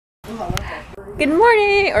Good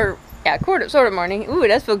morning, or yeah, sort of morning. Ooh, it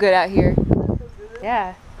does feel good out here.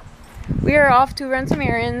 Yeah. We are off to run some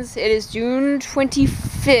errands. It is June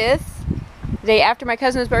 25th, the day after my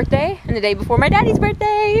cousin's birthday, and the day before my daddy's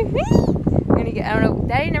birthday. I'm gonna get, I don't know,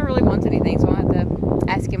 Daddy never really wants anything, so I'll have to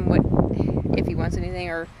ask him if he wants anything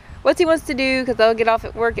or what he wants to do, because I'll get off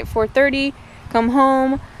at work at 4:30, come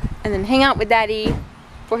home, and then hang out with Daddy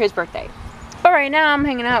for his birthday. But right now I'm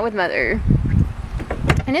hanging out with Mother.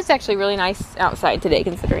 And it's actually really nice outside today,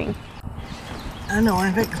 considering. I know, I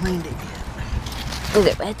haven't cleaned it yet. Is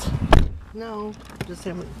it wet? No, just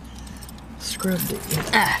haven't scrubbed it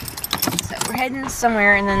yet. So we're heading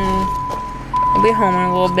somewhere, and then we'll be home in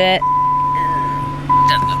a little bit.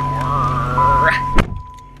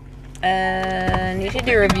 Need to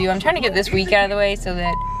do a review. I'm trying to get this week out of the way so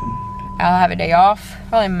that I'll have a day off.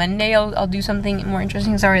 Probably Monday I'll do something more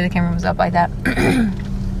interesting. Sorry the camera was up like that.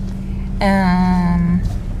 And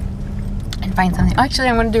find something. Actually,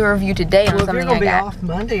 I'm going to do a review today on something I got. Well, if you're going to be off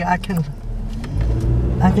Monday, I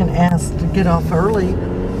can ask to get off early.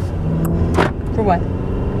 For what?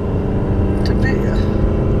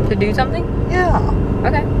 To do something? Yeah.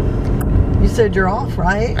 Okay. You said you're off,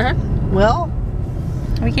 right? Uh-huh. Well,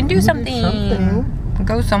 we can do something.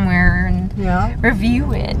 Go somewhere and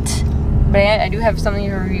review it. But I do have something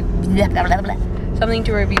to review. Something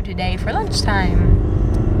to review today for lunchtime.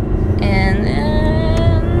 And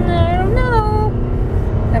then I don't know.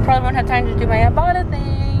 I probably won't have time to do my Ibotta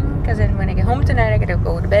thing, because then when I get home tonight, I gotta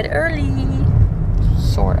go to bed early.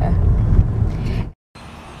 Sorta.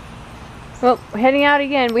 Well, we're heading out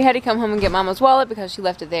again. We had to come home and get Mama's wallet because she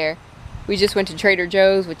left it there. We just went to Trader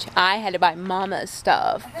Joe's, which I had to buy Mama's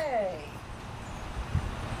stuff. hey.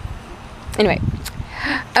 Anyway.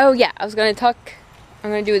 Oh yeah, I'm gonna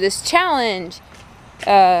do this challenge.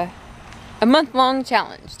 A month-long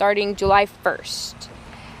challenge starting July 1st.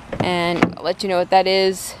 And I'll let you know what that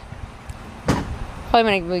is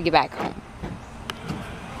probably when we get back home.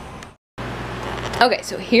 Okay,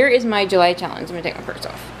 so here is my July challenge. I'm gonna take my purse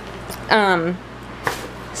off.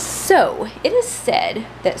 So it is said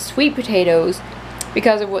that sweet potatoes,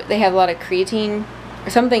 because of what they have a lot of creatine or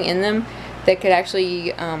something in them that could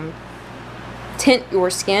actually tint your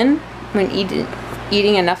skin when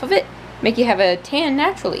eating enough of it, make you have a tan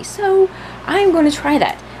naturally. So I'm going to try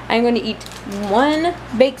that. I'm going to eat one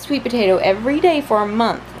baked sweet potato every day for a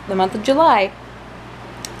month, the month of July,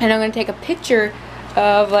 and I'm going to take a picture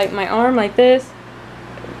of like my arm like this.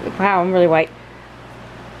 Wow, I'm really white.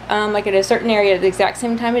 Like at a certain area at the exact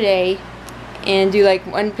same time of day, and do like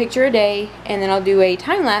one picture a day, and then I'll do a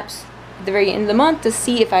time lapse at the very end of the month to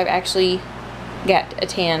see if I've actually got a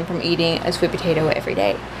tan from eating a sweet potato every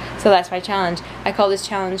day. So that's my challenge. I call this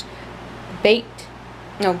challenge I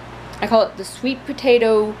call it the sweet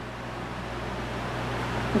potato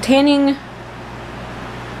tanning,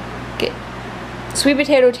 sweet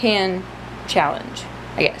potato tan challenge,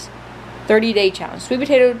 I guess. 30-day challenge. Sweet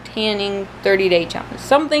potato tanning 30-day challenge.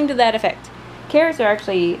 Something to that effect. Carrots are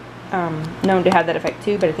actually known to have that effect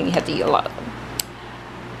too, but I think you have to eat a lot of them.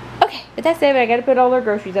 Okay, but that's it. I gotta put all our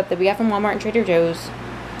groceries up that we got from Walmart and Trader Joe's.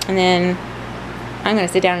 And then I'm gonna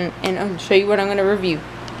sit down and show you what I'm gonna review.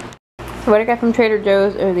 So what I got from Trader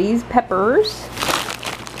Joe's are these peppers.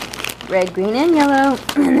 Red, green, and yellow.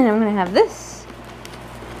 And then I'm gonna have this.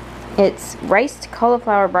 It's riced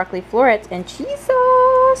cauliflower, broccoli florets, and cheese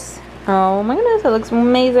sauce. Oh my goodness, it looks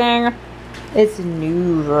amazing. It's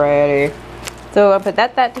new variety. So I'll put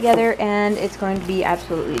that together, and it's going to be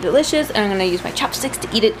absolutely delicious. And I'm going to use my chopsticks to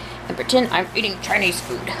eat it and pretend I'm eating Chinese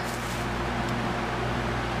food.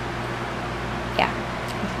 Yeah.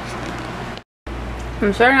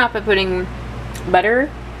 I'm starting off by putting butter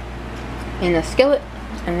in the skillet,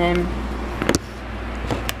 and then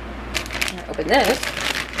I'm going to open this.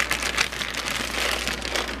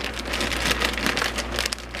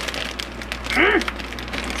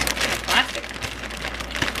 Plastic.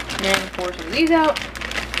 And then pour some of these out.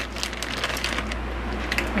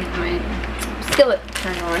 Make my skillet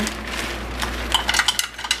turn on.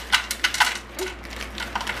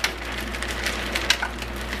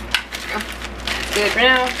 That's good for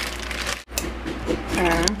now.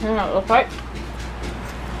 Here's what it looks like.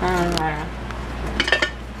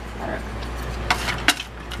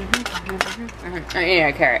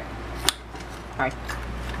 Yeah, carrot. Alright.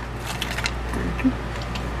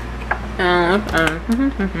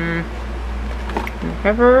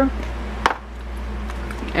 Pepper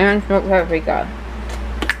and smoked paprika.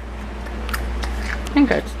 I think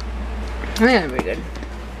that's pretty good.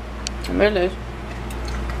 There it is.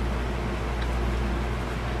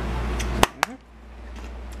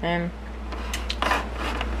 And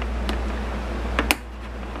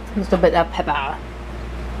Just a bit of pepper.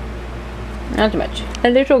 Not too much. A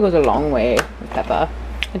little goes a long way with pepper.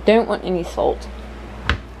 I don't want any salt.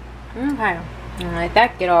 Okay. And let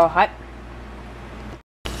that get all hot.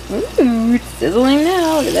 Ooh, it's sizzling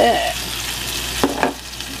now. Look at that.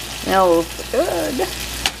 Smells good.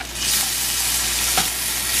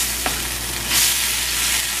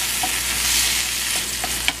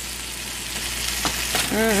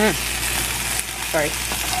 Sorry.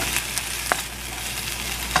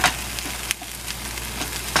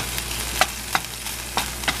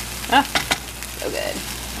 Ah, so good.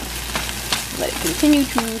 Let it continue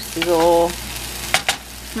to sizzle.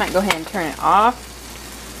 Might go ahead and turn it off.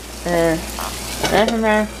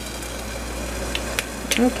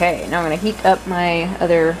 Okay, now I'm going to heat up my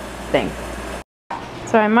other thing.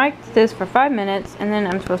 So I mic'd this for 5 minutes, and then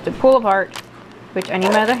I'm supposed to pull apart, which I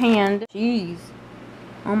need my other hand. Jeez.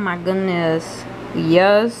 Oh my goodness.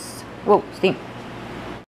 Yes. Whoa, steam.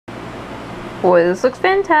 Boy, this looks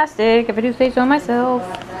fantastic, if I do say so myself.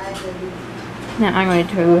 Now I'm going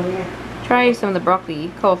to try some of the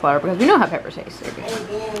broccoli cauliflower, because we know how peppers taste. They're good.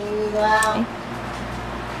 Okay.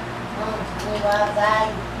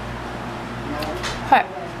 Okay.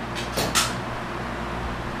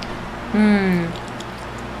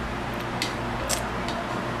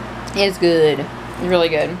 It's good. It's really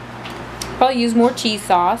good. Probably use more cheese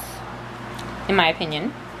sauce, in my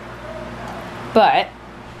opinion. But,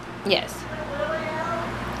 yes.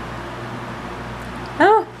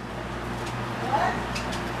 Oh.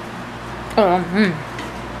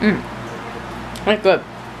 That's good.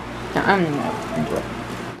 Now I'm gonna enjoy it.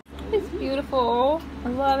 It's beautiful. I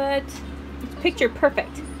love it. It's picture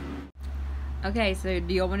perfect. Okay, so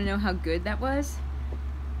do y'all want to know how good that was?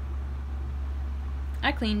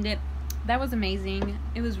 I cleaned it. That was amazing.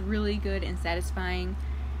 It was really good and satisfying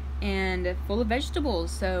and full of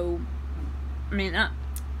vegetables. So, I mean,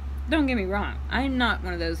 don't get me wrong. I'm not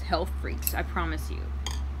one of those health freaks, I promise you.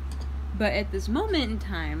 But at this moment in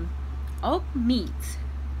time, all meat,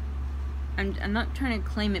 I'm not trying to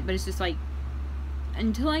claim it, but it's just like,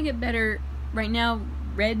 until I get better, right now,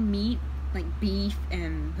 red meat, like beef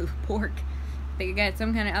and pork, I think I got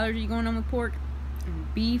some kind of allergy going on with pork,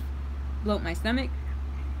 and beef, bloat my stomach.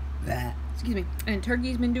 Excuse me. And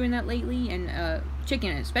turkey's been doing that lately, and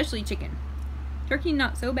chicken, especially chicken. Turkey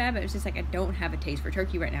not so bad, but it's just like I don't have a taste for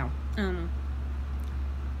turkey right now.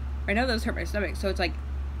 Right now those hurt my stomach, so it's like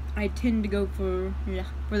I tend to go for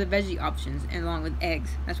the veggie options, and along with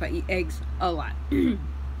eggs. That's why I eat eggs a lot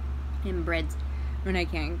and breads when I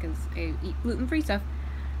can, because I eat gluten-free stuff.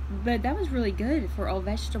 But that was really good for all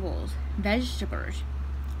vegetables.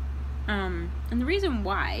 And the reason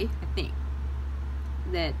why I think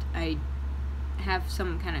that I have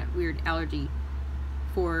some kind of weird allergy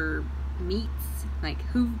for meats, like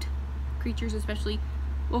hooved creatures especially.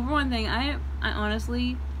 Well, for one thing, I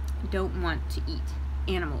honestly don't want to eat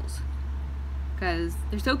animals because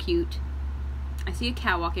they're so cute. I see a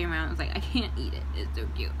cow walking around, it's like I can't eat it. It's so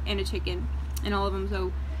cute. And a chicken and all of them,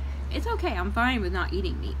 so it's okay. I'm fine with not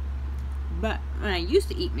eating meat. But when I used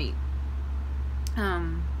to eat meat,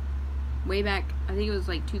 way back, I think it was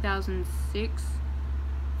like 2006,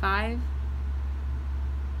 5,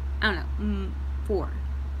 I don't know, 4,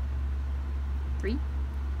 3,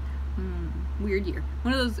 weird year.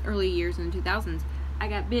 One of those early years in the 2000s, I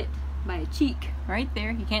got bit by a cheek right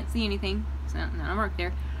there. You can't see anything, so not a mark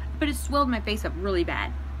there, but it swelled my face up really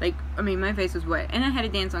bad. Like, I mean, my face was wet, and I had to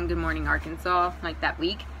dance on Good Morning Arkansas like that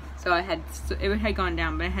week, so it had gone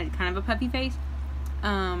down, but I had kind of a puffy face,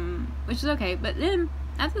 which is okay. But then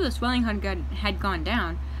after the swelling had gone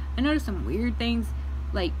down, I noticed some weird things,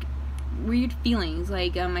 like weird feelings,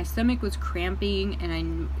 like my stomach was cramping, and I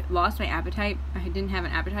lost my appetite. I didn't have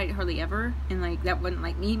an appetite hardly ever, and like that wasn't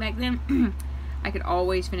like me back then. I could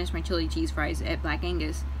always finish my chili cheese fries at Black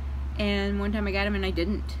Angus, and one time I got them and I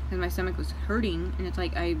didn't, because my stomach was hurting, and it's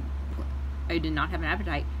like I did not have an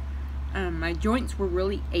appetite. My joints were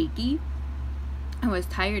really achy. I was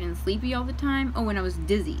tired and sleepy all the time. Oh, and I was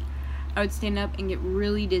dizzy. I would stand up and get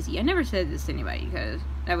really dizzy. I never said this to anybody, because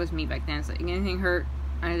that was me back then. It's like, anything hurt,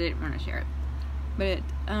 I didn't want to share it. But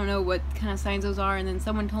I don't know what kind of signs those are, and then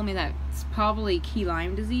someone told me that it's probably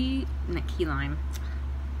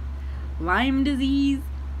Lyme disease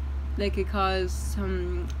that could cause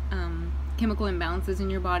some chemical imbalances in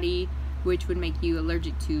your body, which would make you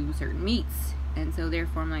allergic to certain meats. And so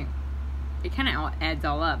therefore, I'm like, it kind of adds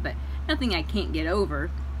all up, but nothing I can't get over.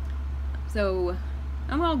 So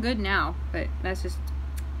I'm all good now, but that's just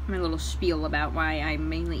my little spiel about why I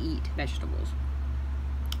mainly eat vegetables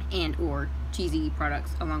and or cheesy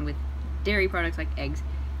products, along with dairy products like eggs.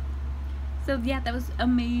 So yeah, that was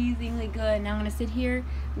amazingly good. Now I'm gonna sit here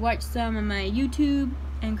watch some of my YouTube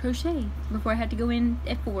and crochet before I had to go in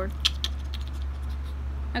at 4.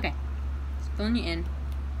 Okay, just filling you in.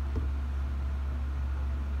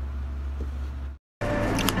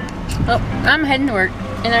 Oh, I'm heading to work,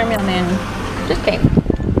 and our mailman just came.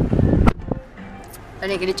 I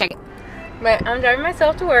didn't get to check it. But I'm driving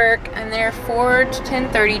myself to work. I'm there 4 to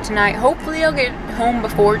 10:30 tonight. Hopefully I'll get home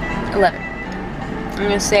before 11. I'm going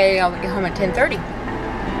to say I'll get home at 10:30.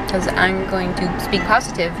 Because I'm going to speak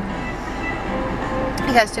positive.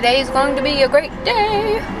 Because today is going to be a great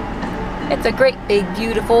day. It's a great, big,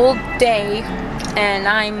 beautiful day. And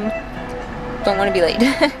don't want to be late.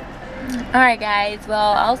 Alright guys,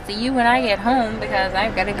 well I'll see you when I get home because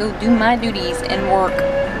I've got to go do my duties and work.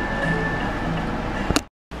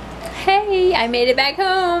 Hey, I made it back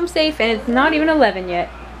home safe and it's not even 11 yet.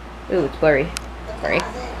 Ooh, it's blurry. Sorry.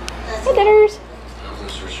 Hey Gutters.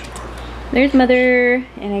 There's Mother,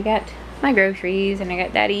 and I got my groceries, and I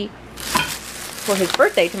got Daddy for his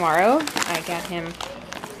birthday tomorrow. I got him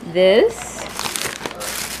this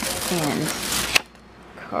and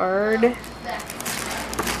card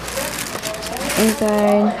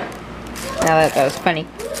inside. Now that was funny.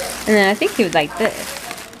 And then I think he would like this.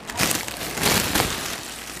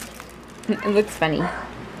 It looks funny.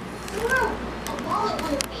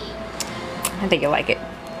 I think you'll like it.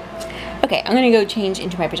 Okay, I'm gonna go change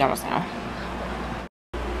into my pajamas now.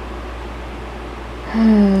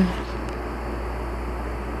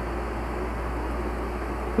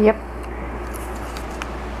 Yep.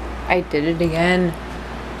 I did it again.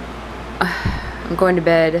 I'm going to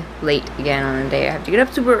bed late again on the day. I have to get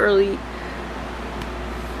up super early.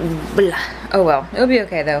 Blah. Oh well, it'll be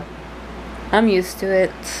okay though. I'm used to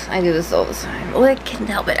it. I do this all the time. Well, I can't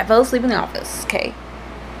help it. I fell asleep in the office, okay?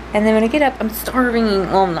 And then when I get up, I'm starving.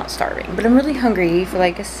 Well, I'm not starving, but I'm really hungry for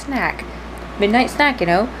like a snack. Midnight snack, you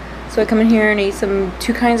know? So I come in here and eat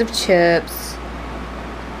 2 kinds of chips,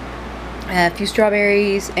 a few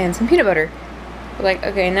strawberries, and some peanut butter. But like,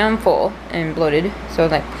 okay, now I'm full and bloated. So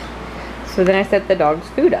then I set the dog's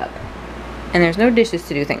food up. And there's no dishes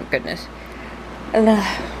to do, thank goodness. And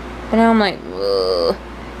now I'm like, ugh.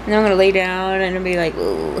 And then I'm gonna lay down and I'll be like,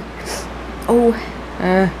 ugh. Oh,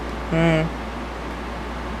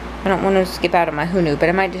 I don't want to skip out on my Hulu, but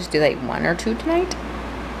I might just do like 1 or 2 tonight.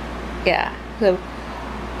 Yeah, so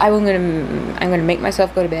I'm gonna make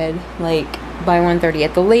myself go to bed like by 1:30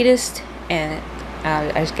 at the latest, and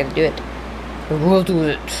I just gotta do it. We'll do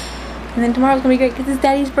it. And then tomorrow's gonna be great because it's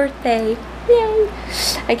Daddy's birthday. Yay!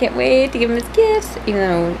 I can't wait to give him his gifts, even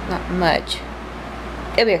though not much.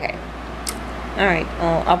 It'll be okay. All right.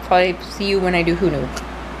 Well, I'll probably see you when I do Hulu.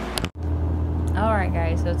 All right,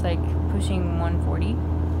 guys. So it's like pushing 1:40.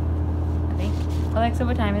 Alexa,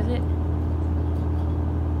 what time is it?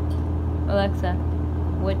 Alexa,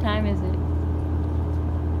 what time is it?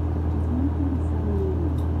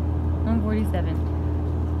 1:47.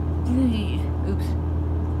 Oops.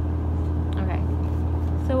 Okay.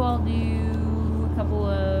 So I'll do a couple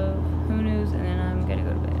of Hunus and then I'm gonna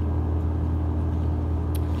go to bed.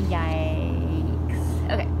 Yikes.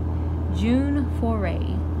 Okay. June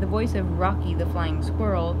Foray, the voice of Rocky the Flying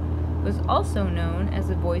Squirrel, was also known as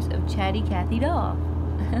the voice of Chatty Cathy Dog.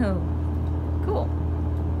 Oh, cool.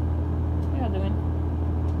 What y'all doing?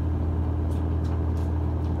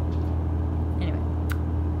 Anyway,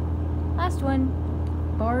 last one.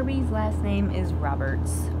 Barbie's last name is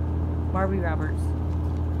Roberts. Barbie Roberts.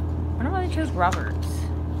 I wonder why they chose Roberts.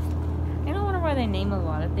 I don't wonder why they name a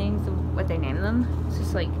lot of things what they name them. It's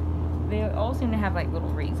just like they all seem to have like little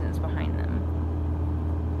reasons behind them.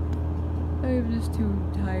 I'm just too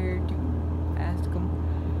tired to ask them.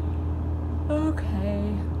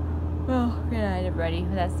 Okay. Well, good night, everybody.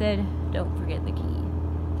 With that said, don't forget the key.